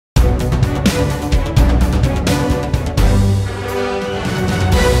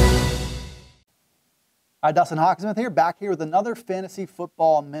Hi, Dustin Hawkinsmith here, back here with another Fantasy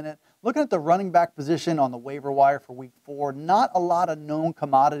Football Minute. Looking at the running back position on the waiver wire for Week 4. Not a lot of known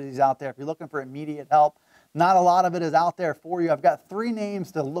commodities out there. If you're looking for immediate help, not a lot of it is out there for you. I've got 3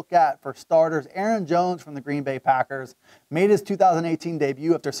 names to look at for starters. Aaron Jones from the Green Bay Packers made his 2018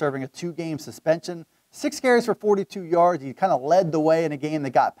 debut after serving a 2-game suspension. 6 carries for 42 yards. He kind of led the way in a game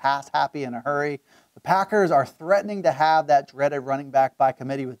that got pass happy in a hurry. The Packers are threatening to have that dreaded running back by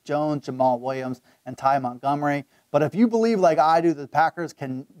committee with Jones, Jamal Williams, and Ty Montgomery. But if you believe like I do that the Packers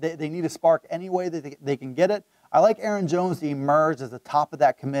they need a spark any way that they can get it, I like Aaron Jones to emerge as the top of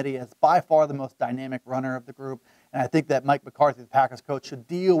that committee as by far the most dynamic runner of the group. And I think that Mike McCarthy, the Packers coach, should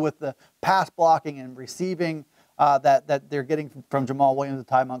deal with the pass blocking and receiving that they're getting from Jamal Williams and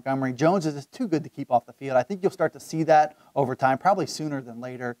Ty Montgomery. Jones is just too good to keep off the field. I think you'll start to see that over time, probably sooner than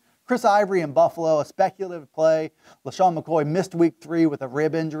later. Chris Ivory in Buffalo, a speculative play. LeSean McCoy missed Week 3 with a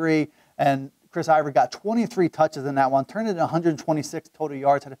rib injury, and Chris Ivory got 23 touches in that one, turned it into 126 total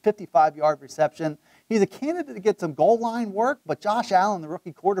yards, had a 55-yard reception. He's a candidate to get some goal line work, but Josh Allen, the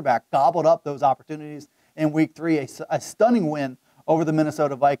rookie quarterback, gobbled up those opportunities in Week 3, a stunning win over the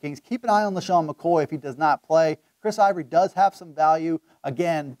Minnesota Vikings. Keep an eye on LeSean McCoy if he does not play. Chris Ivory does have some value,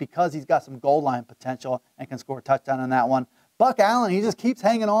 again, because he's got some goal line potential and can score a touchdown on that one. Buck Allen, he just keeps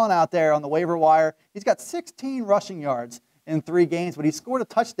hanging on out there on the waiver wire. He's got 16 rushing yards in 3 games, but he scored a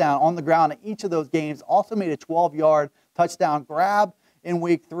touchdown on the ground in each of those games. Also made a 12-yard touchdown grab in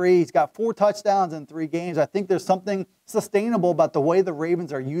Week 3. He's got 4 touchdowns in 3 games. I think there's something sustainable about the way the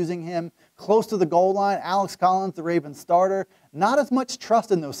Ravens are using him. Close to the goal line, Alex Collins, the Ravens starter. Not as much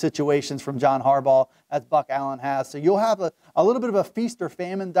trust in those situations from John Harbaugh as Buck Allen has. So you'll have a little bit of a feast or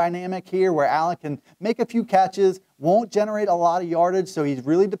famine dynamic here where Allen can make a few catches, won't generate a lot of yardage, so he's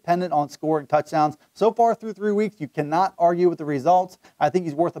really dependent on scoring touchdowns. So far through 3 weeks, you cannot argue with the results. I think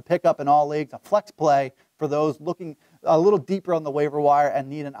he's worth a pickup in all leagues, a flex play for those looking a little deeper on the waiver wire and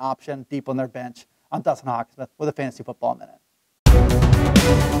need an option deep on their bench. I'm Dustin Hawkinsmith with a Fantasy Football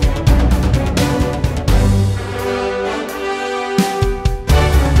Minute.